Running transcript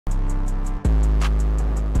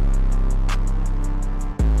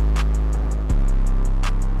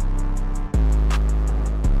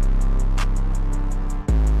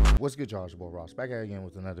good, y'all? It's your boy Ross back at again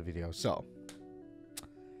with another video. So,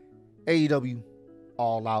 AEW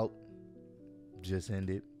All Out just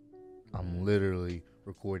ended. I'm literally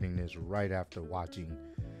recording this right after watching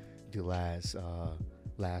the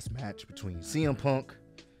last match between CM Punk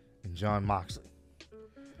and Jon Moxley.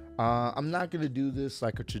 I'm not gonna do this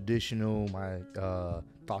like a traditional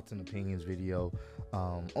thoughts and opinions video,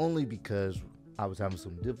 only because I was having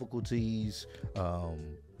some difficulties.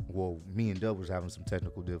 Well, me and Dub was having some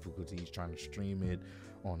technical difficulties trying to stream it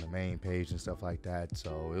on the main page and stuff like that.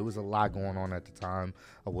 So it was a lot going on at the time.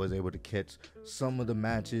 I was able to catch some of the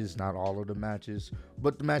matches, not all of the matches,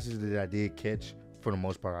 but the matches that I did catch, for the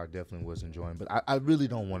most part, I definitely was enjoying. But I really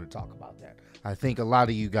don't want to talk about that. I think a lot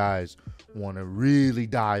of you guys want to really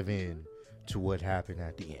dive in to what happened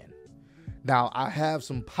at the end. Now, I have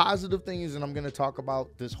some positive things that I'm going to talk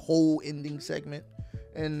about this whole ending segment.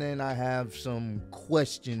 And then I have some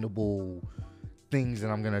questionable things that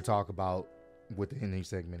I'm going to talk about with the ending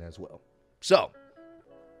segment as well. So,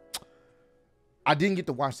 I didn't get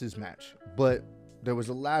to watch this match, but there was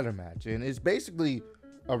a ladder match. And it's basically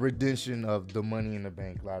a rendition of the Money in the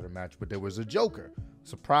Bank ladder match, but there was a Joker.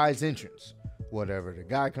 Surprise entrance. Whatever. The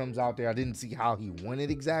guy comes out there. I didn't see how he won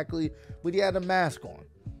it exactly, but he had a mask on.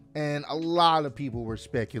 And a lot of people were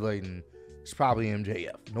speculating it's probably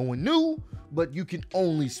MJF. No one knew, but you can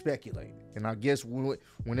only speculate. And I guess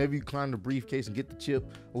whenever you climb the briefcase and get the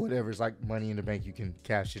chip or whatever, it's like Money in the Bank, you can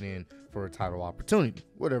cash it in for a title opportunity.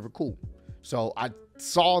 Whatever, cool. So I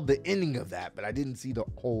saw the ending of that, but I didn't see the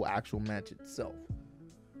whole actual match itself.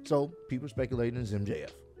 So people speculating it's MJF.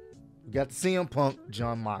 We got the CM Punk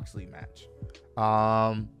Jon Moxley match.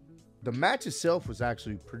 The match itself was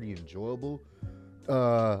actually pretty enjoyable.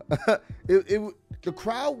 The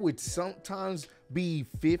crowd would sometimes be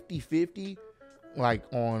 50-50, like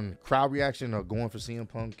on crowd reaction or going for CM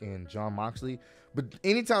Punk and Jon Moxley. But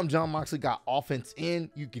anytime Jon Moxley got offense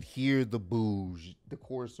in, you could hear the boos, the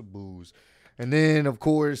chorus of boos. And then, of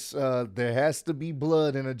course, there has to be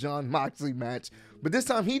blood in a Jon Moxley match. But this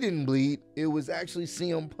time he didn't bleed. It was actually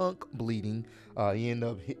CM Punk bleeding.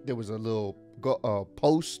 There was a little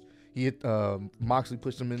post. Moxley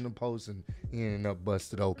pushed him in the post and he ended up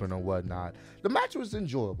busted open or whatnot. The match was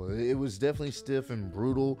enjoyable. It was definitely stiff and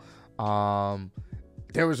brutal.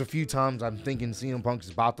 There was a few times I'm thinking CM Punk is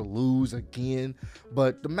about to lose again,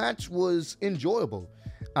 but the match was enjoyable.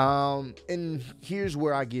 And here's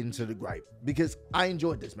where I get into the gripe, because I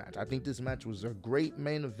enjoyed this match. I think this match was a great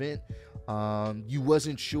main event. You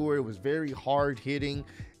wasn't sure. It was very hard hitting.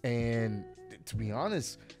 And to be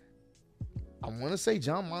honest, I want to say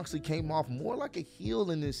Jon Moxley came off more like a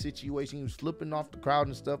heel in this situation. He was flipping off the crowd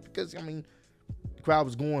and stuff because, I mean, the crowd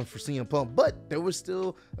was going for CM Punk. But there was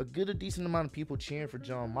still a decent amount of people cheering for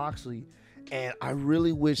Jon Moxley. And I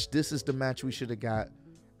really wish this is the match we should have got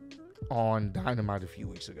on Dynamite a few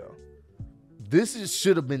weeks ago. This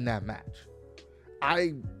should have been that match.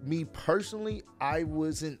 Me personally, I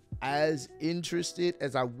wasn't as interested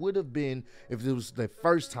as I would have been if it was the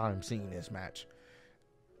first time seeing this match.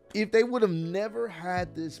 If they would have never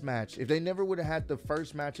had this match, if they never would have had the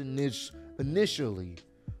first match initially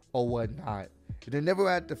or whatnot, if they never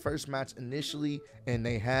had the first match initially and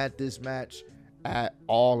they had this match at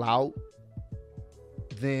All Out,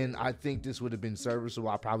 then I think this would have been serviceable.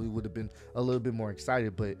 I probably would have been a little bit more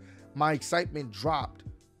excited, but my excitement dropped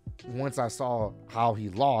once I saw how he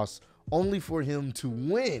lost, only for him to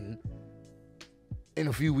win in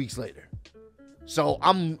a few weeks later. So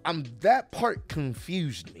that part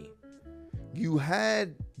confused me. You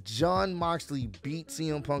had Jon Moxley beat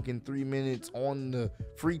CM Punk in 3 minutes on the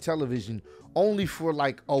free television, only for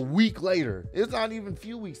like a week later. It's not even a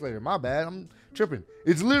few weeks later. My bad. I'm tripping.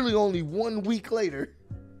 It's literally only 1 week later.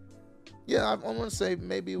 Yeah, I want to say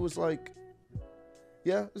maybe it was like,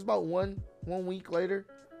 yeah, it's about one week later.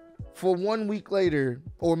 For 1 week later,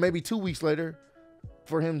 or maybe 2 weeks later,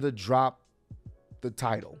 for him to drop the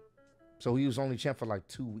title. So he was only champ for like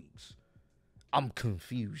 2 weeks. I'm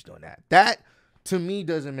confused on that. That, to me,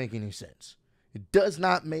 doesn't make any sense. It does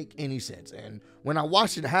not make any sense. And when I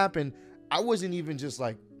watched it happen, I wasn't even just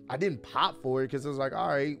like, I didn't pop for it because I was like, all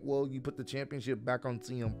right, well, you put the championship back on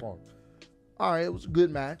CM Punk. All right, it was a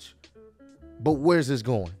good match. But where's this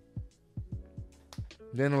going?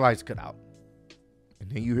 Then the lights cut out.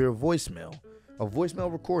 And then you hear a voicemail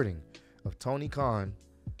recording of Tony Khan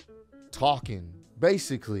talking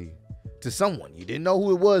basically to someone. You didn't know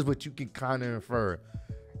who it was, but you can kind of infer.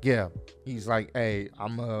 Yeah, he's like, hey,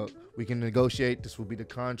 we can negotiate. This will be the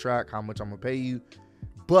contract, how much I'm going to pay you.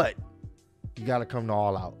 But you got to come to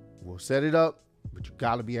All Out. We'll set it up, but you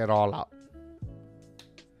got to be at All Out.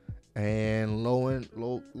 And lo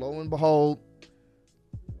and behold,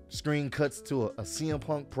 Screen cuts to a CM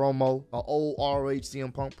Punk promo, an old ROH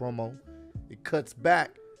CM Punk promo. It cuts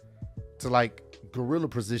back to like gorilla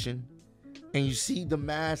position, and you see the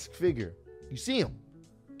masked figure. You see him.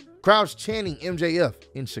 Crowd's chanting MJF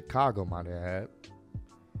in Chicago, might I add.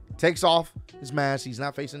 Takes off his mask. He's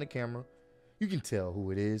not facing the camera. You can tell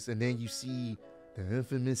who it is. And then you see the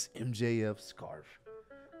infamous MJF scarf.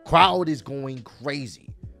 Crowd is going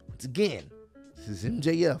crazy. Once again, this is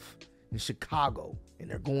MJF in Chicago,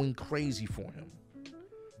 and they're going crazy for him.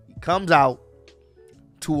 He comes out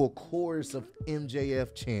to a chorus of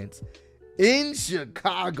MJF chants in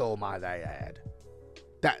Chicago, might I add.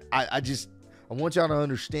 That I want y'all to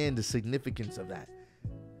understand the significance of that.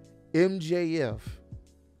 MJF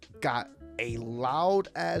got a loud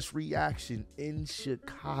ass reaction in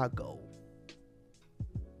Chicago.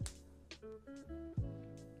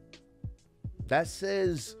 That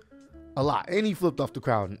says a lot. And he flipped off the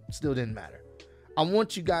crowd. Still didn't matter. I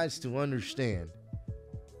want you guys to understand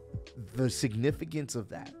the significance of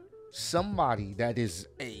that. Somebody that is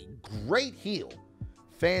a great heel,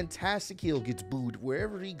 fantastic heel, gets booed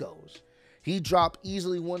wherever he goes. He dropped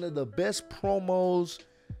easily one of the best promos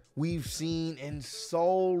we've seen in so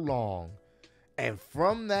long. And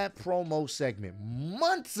from that promo segment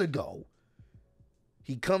months ago,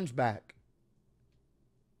 he comes back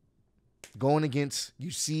going against, you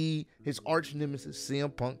see his arch nemesis,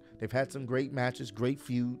 CM Punk. They've had some great matches, great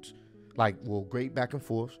feuds, great back and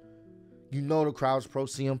forth. You know the crowd's pro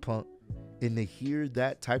CM Punk. And to hear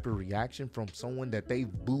that type of reaction from someone that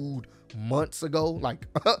they've booed months ago, you know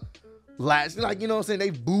what I'm saying?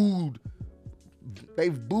 They've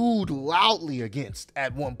booed loudly against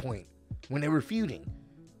at one point when they were feuding.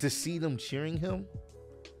 To see them cheering him,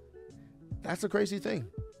 that's a crazy thing.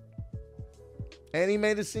 And he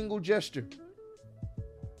made a single gesture.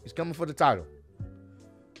 He's coming for the title.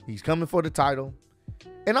 He's coming for the title.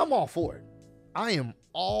 And I'm all for it. I am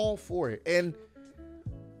all for it. And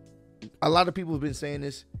a lot of people have been saying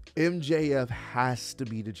this. MJF has to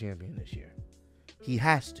be the champion this year. He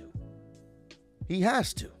has to. He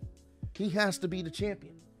has to. He has to be the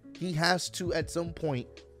champion. He has to, at some point,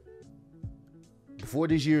 before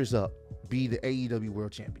this year is up, be the AEW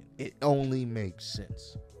World Champion. It only makes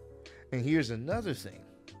sense. And here's another thing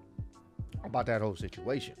about that whole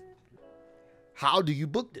situation. How do you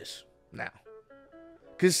book this now?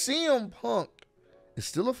 Because CM Punk is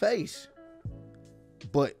still a face.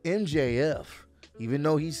 But MJF, even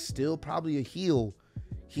though he's still probably a heel,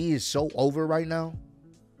 he is so over right now.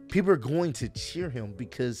 People are going to cheer him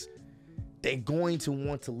because they're going to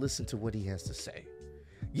want to listen to what he has to say.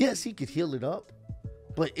 Yes, he could heal it up,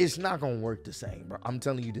 but it's not going to work the same, bro. I'm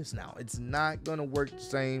telling you this now. It's not going to work the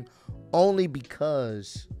same only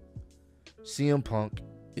because CM Punk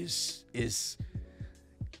he's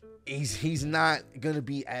not going to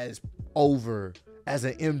be as over as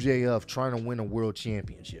an MJF trying to win a world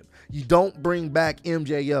championship. You don't bring back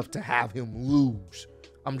MJF to have him lose.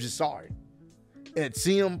 I'm just sorry. At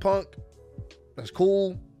CM Punk, that's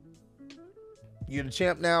cool. You're the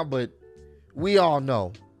champ now, but we all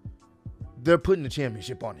know they're putting the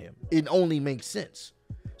championship on him. It only makes sense.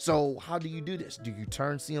 So how do you do this? Do you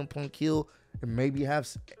turn CM Punk heel and maybe have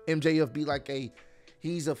MJF be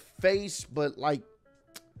he's a face, but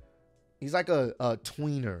he's like a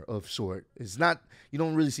tweener of sort. It's not, you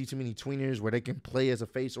don't really see too many tweeners where they can play as a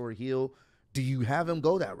face or a heel. Do you have him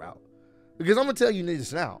go that route? Because I'm going to tell you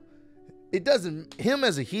this now. Him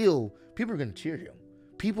as a heel, people are going to cheer him.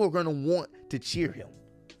 People are going to want to cheer him.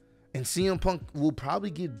 And CM Punk will probably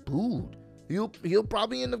get booed. He'll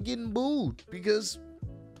probably end up getting booed because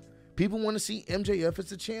people want to see MJF as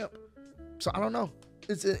the champ. So I don't know.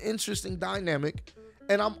 It's an interesting dynamic.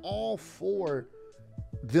 And I'm all for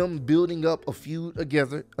them building up a feud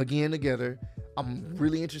together. I'm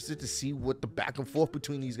really interested to see what the back and forth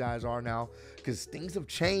between these guys are now, because things have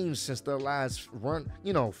changed since their last run,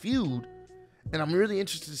 feud. And I'm really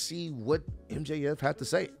interested to see what MJF had to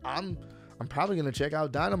say. I'm probably gonna check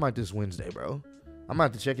out Dynamite this Wednesday, bro. I'm gonna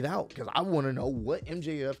have to check it out because I want to know what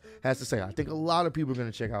MJF has to say. I think a lot of people are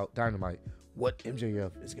gonna check out Dynamite, what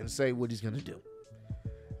MJF is gonna say, what he's gonna do.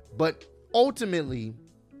 But ultimately,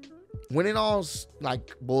 when it all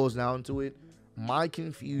boils down to it, my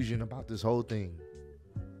confusion about this whole thing,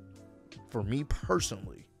 for me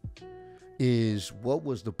personally, is what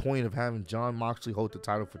was the point of having Jon Moxley hold the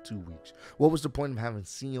title for 2 weeks? What was the point of having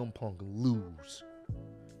CM Punk lose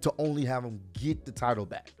to only have him get the title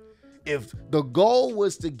back? If the goal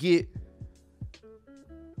was to get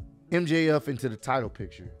MJF into the title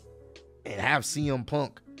picture and have CM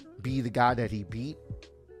Punk be the guy that he beat,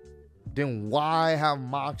 then why have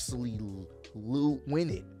Moxley win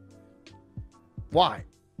it? Why?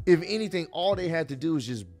 if anything, all they had to do is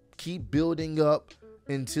just keep building up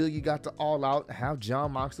until you got to All Out, have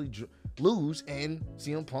Jon Moxley lose, and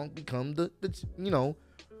CM Punk become the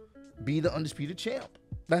be the undisputed champ.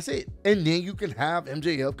 That's it. And then you can have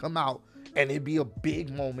MJF come out, and it'd be a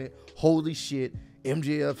big moment. Holy shit,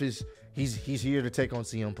 MJF he's here to take on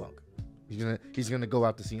CM Punk. He's gonna go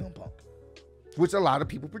out to CM Punk, which a lot of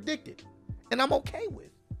people predicted, and I'm okay with.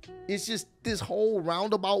 It's just this whole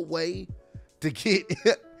roundabout way to get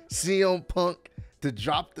CM Punk to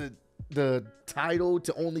drop the title,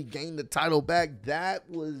 to only gain the title back. That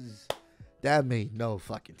made no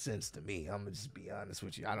fucking sense to me. I'm gonna just be honest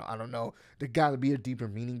with you. I don't know. There gotta be a deeper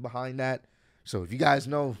meaning behind that. So if you guys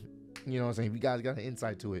know, you know what I'm saying, if you guys got an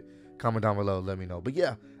insight to it, comment down below, let me know. But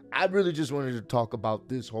yeah, I really just wanted to talk about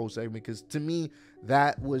this whole segment because to me,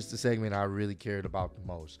 that was the segment I really cared about the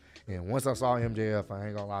most. And once I saw MJF, I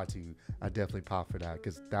ain't gonna lie to you, I definitely popped for that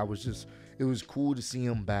because that was just, it was cool to see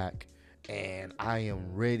him back. And I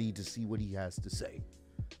am ready to see what he has to say.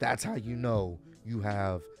 That's how you know you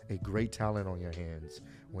have a great talent on your hands.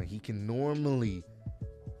 When he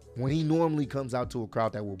normally comes out to a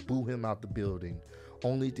crowd that will boo him out the building,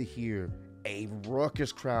 only to hear a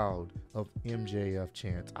ruckus crowd of MJF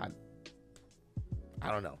chants. I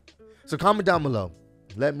don't know. So comment down below.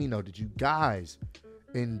 Let me know, did you guys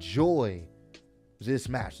enjoy this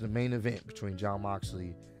match, the main event between Jon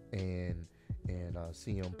Moxley and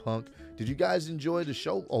CM Punk? Did you guys enjoy the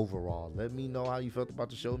show overall? Let me know how you felt about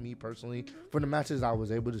the show. Me personally, for the matches I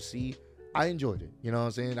was able to see, I enjoyed it. You know what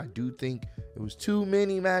I'm saying? I do think it was too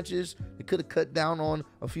many matches. They could have cut down on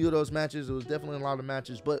a few of those matches. It was definitely a lot of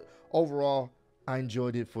matches, but overall, I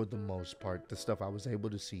enjoyed it for the most part, the stuff I was able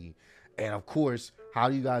to see. And of course, how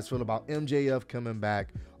do you guys feel about MJF coming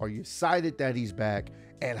back? Are you excited that he's back?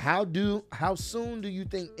 And how soon do you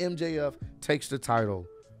think MJF takes the title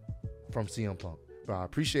from CM Punk? But I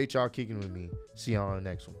appreciate y'all kicking with me. See y'all on the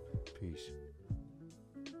next one. Peace.